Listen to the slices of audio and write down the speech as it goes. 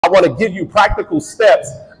want to give you practical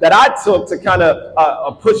steps that I took to kind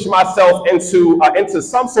of push myself into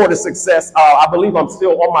some sort of success. I believe I'm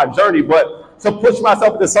still on my journey, but to push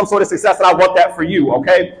myself into some sort of success, and I want that for you,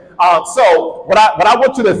 okay? So what I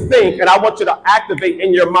want you to think, and I want you to activate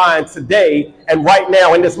in your mind today and right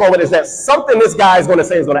now in this moment, is that something this guy is going to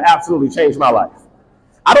say is going to absolutely change my life.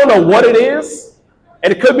 I don't know what it is,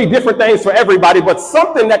 and it could be different things for everybody, but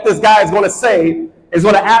something that this guy is going to say is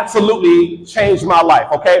going to absolutely change my life,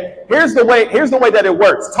 okay? Here's the way that it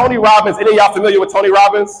works. Tony Robbins, any of y'all familiar with Tony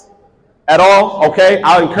Robbins at all? Okay,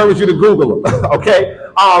 I'll encourage you to Google him, okay?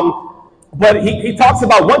 But he talks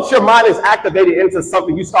about once your mind is activated into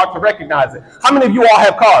something, you start to recognize it. How many of you all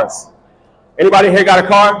have cars? Anybody here got a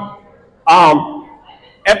car?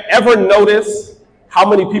 Ever notice how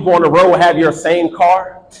many people on the road have your same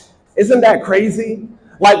car? Isn't that crazy?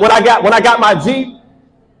 Like when I got my Jeep,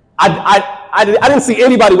 I didn't see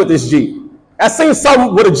anybody with this Jeep. I seen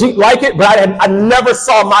some with a Jeep like it, but I never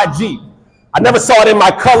saw my Jeep. I never saw it in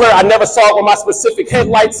my color. I never saw it with my specific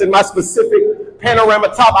headlights and my specific panorama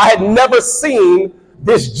top. I had never seen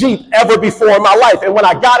this Jeep ever before in my life. And when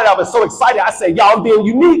I got it, I was so excited. I said, y'all, I'm being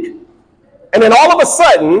unique. And then all of a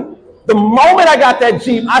sudden, the moment I got that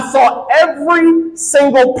Jeep, I saw every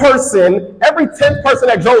single person, every 10th person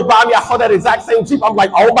that drove by me, I saw that exact same Jeep. I'm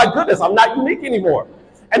like, oh my goodness, I'm not unique anymore.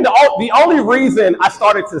 And the only reason I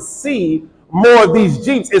started to see more of these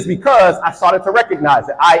Jeeps is because I started to recognize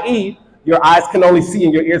it, i.e., your eyes can only see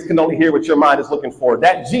and your ears can only hear what your mind is looking for.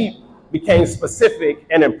 That Jeep became specific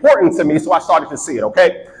and important to me, so I started to see it,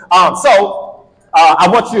 okay? I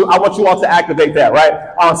want you all to activate that,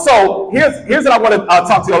 right? So here's what I want to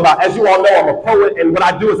talk to you about. As you all know, I'm a poet, and what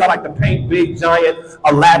I do is I like to paint big, giant,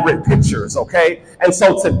 elaborate pictures, okay? And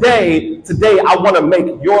so today I want to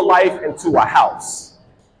make your life into a house,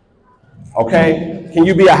 okay? Can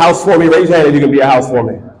you be a house for me? Raise your hand if you can be a house for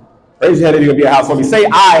me. Raise your hand if you can be a house for me. Say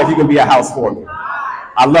I if you can be a house for me.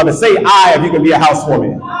 I love it. Say I if you can be a house for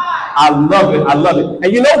me. I love it. I love it.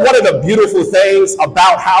 And you know one of the beautiful things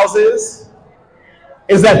about houses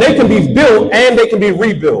is that they can be built and they can be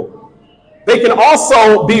rebuilt. They can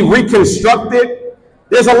also be reconstructed.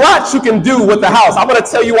 There's a lot you can do with the house. I'm going to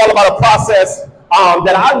tell you all about a process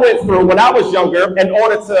that I went through when I was younger in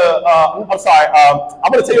order to, I'm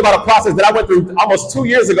going to tell you about a process that I went through almost 2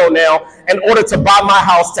 years ago now in order to buy my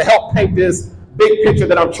house to help paint this big picture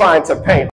that I'm trying to paint.